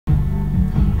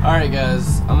Alright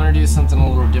guys, I'm gonna do something a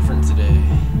little different today.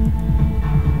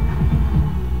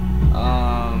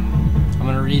 I'm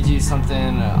gonna read you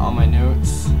something on my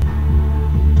notes.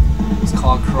 It's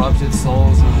called Corrupted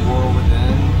Souls in the War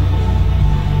Within.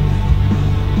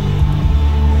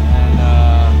 And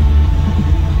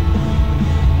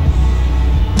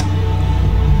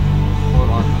hold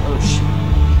on. Oh shit.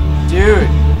 Dude!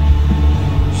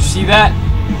 See that?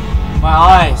 My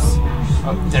eyes!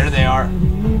 Oh, there they are.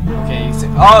 Okay, you see.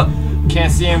 Oh!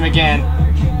 Can't see him again.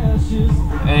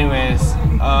 Anyways,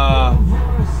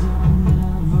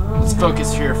 let's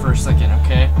focus here for a second,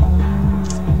 okay?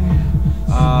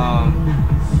 I'm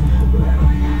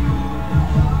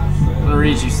gonna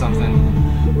read you something.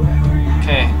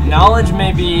 Okay, knowledge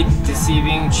may be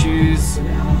deceiving, choose,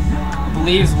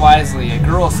 believes wisely. A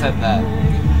girl said that.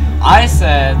 I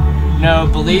said, no,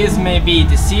 believes may be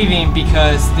deceiving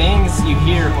because things you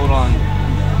hear, hold on.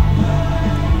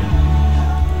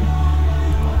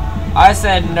 I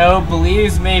said, no,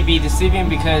 believes may be deceiving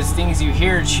because things you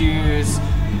hear, choose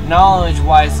knowledge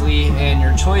wisely in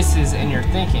your choices and your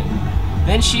thinking.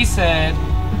 Then she said,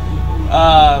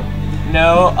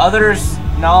 no, others'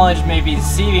 knowledge may be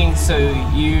deceiving, so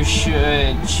you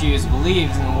should choose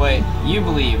believes in what you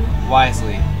believe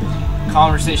wisely.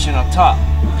 Conversation up top.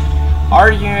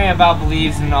 Arguing about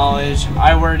beliefs and knowledge,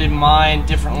 I worded mine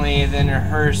differently than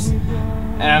hers,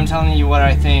 and I'm telling you what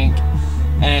I think,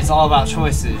 and it's all about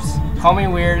choices. Call me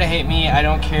weird, hate me, I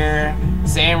don't care,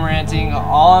 say I'm ranting,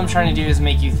 all I'm trying to do is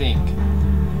make you think.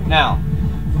 Now,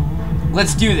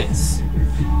 let's do this.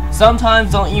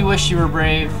 Sometimes don't you wish you were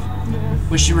brave?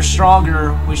 Wish you were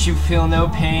stronger, wish you feel no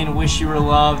pain, wish you were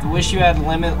loved, wish you had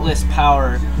limitless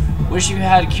power, wish you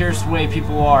had cures the way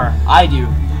people are. I do.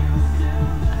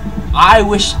 I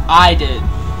wish I did.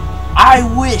 I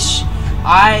wish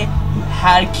I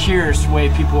had cures the way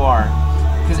people are.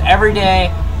 Because every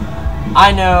day,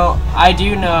 I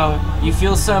do know, you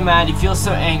feel so mad, you feel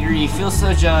so angry, you feel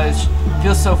so judged, you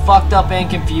feel so fucked up and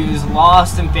confused,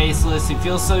 lost and faceless, you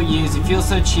feel so used, you feel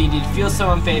so cheated, you feel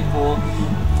so unfaithful.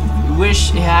 You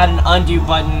wish it had an undo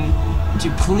button to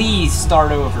please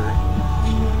start over.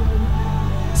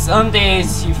 Some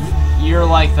days you're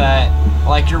like that.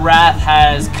 Like your wrath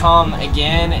has come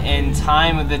again, in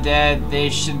time of the dead they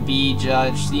should be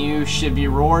judged. You should be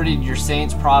rewarded, your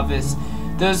saints, prophets,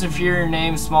 those who fear your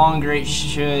name, small and great,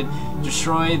 should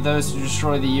destroy those who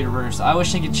destroy the universe. I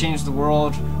wish I could change the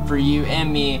world for you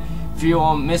and me. Feel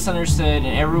all misunderstood and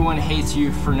everyone hates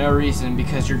you for no reason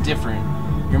because you're different.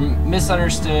 You're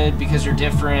misunderstood because you're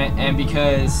different, and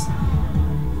because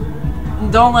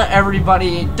don't let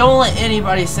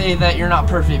anybody say that you're not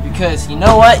perfect, because you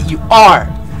know what? You are.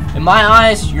 In my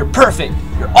eyes, you're perfect.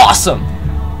 You're awesome.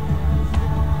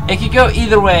 It could go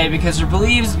either way because your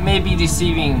beliefs may be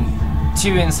deceiving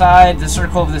to inside the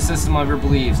circle of the system of your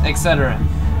beliefs, etc.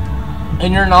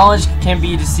 And your knowledge can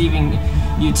be deceiving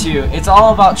you too. It's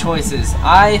all about choices.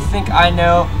 I think I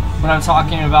know what I'm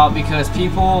talking about because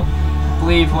people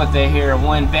believe what they hear.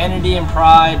 When vanity and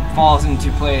pride falls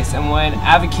into place, and when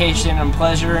avocation and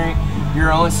pleasuring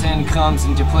your own sin comes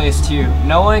into place too.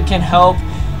 No one can help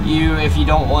you if you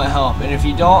don't want help, and if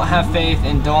you don't have faith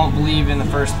and don't believe in the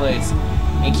first place,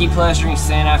 and keep pleasuring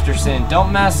sin after sin.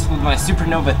 Don't mess with my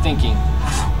supernova thinking.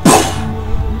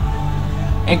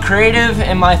 And creative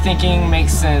in my thinking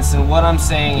makes sense in what I'm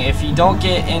saying if you don't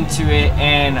get into it,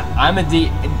 and I'm a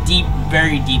deep,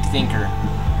 very deep thinker.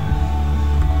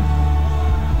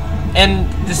 In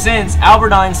the sense,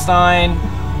 Albert Einstein,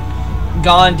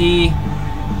 Gandhi,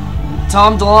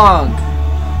 Tom DeLonge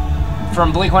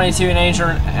from Blink-182 and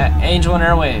Angel and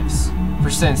Airwaves, for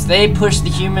sense, they pushed the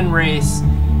human race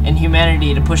and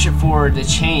humanity to push it forward, to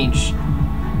change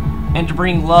and to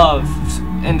bring love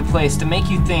into place, to make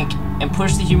you think and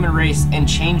push the human race and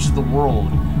change the world.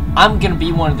 I'm gonna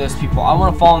be one of those people. I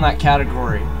want to fall in that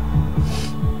category.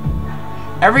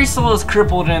 Every soul is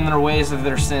crippled in their ways of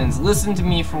their sins. Listen to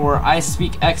me, for I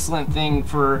speak excellent thing,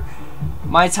 for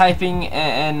my typing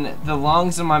and the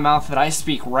lungs in my mouth that I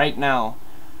speak right now.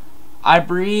 I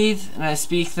breathe and I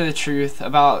speak the truth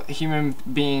about human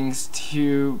beings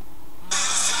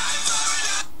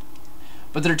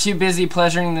but they're too busy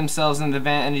pleasuring themselves in the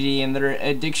vanity and their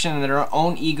addiction and their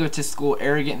own egotistical,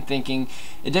 arrogant thinking,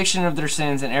 addiction of their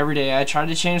sins, and every day I try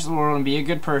to change the world and be a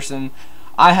good person.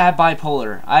 I have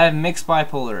bipolar. I have mixed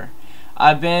bipolar.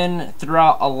 I've been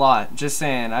throughout a lot, just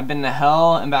saying. I've been to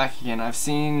hell and back again.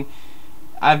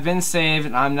 I've been saved,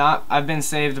 and I've been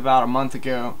saved about a month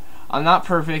ago. I'm not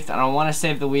perfect, and I want to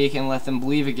save the weak and let them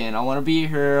believe again. I want to be a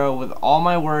hero with all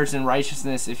my words in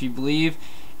righteousness. If you believe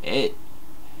it,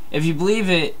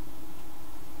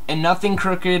 and nothing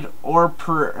crooked or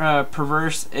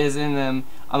perverse is in them.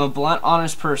 I'm a blunt,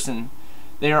 honest person.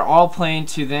 They are all plain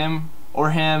to them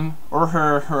or him or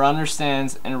her who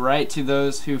understands, and right to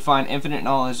those who find infinite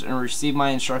knowledge and receive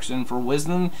my instruction. For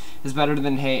wisdom is better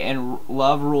than hate, and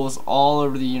love rules all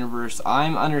over the universe. I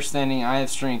am understanding, I have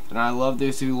strength, and I love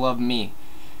those who love me.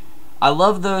 I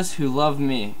love those who love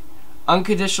me.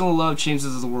 Unconditional love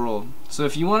changes the world. So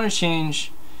if you want to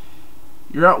change,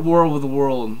 you're at war with the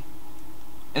world,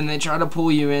 and they try to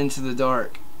pull you into the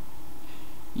dark.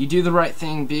 You do the right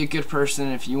thing, be a good person.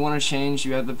 If you want to change,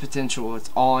 you have the potential. It's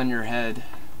all in your head.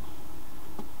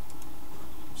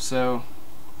 So,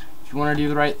 if you want to do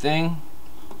the right thing,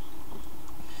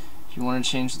 if you want to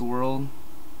change the world,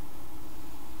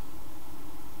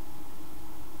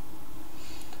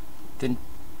 then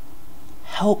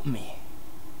help me.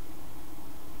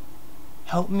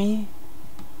 Help me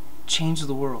change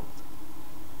the world.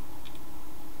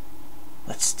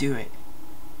 Let's do it.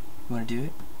 You want to do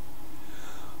it?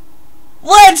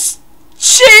 Let's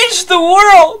change the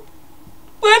world!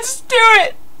 Let's do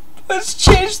it! Let's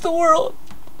change the world!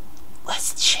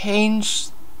 Let's change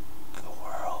the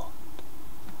world.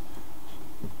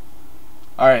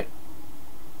 Alright.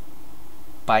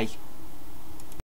 Bye.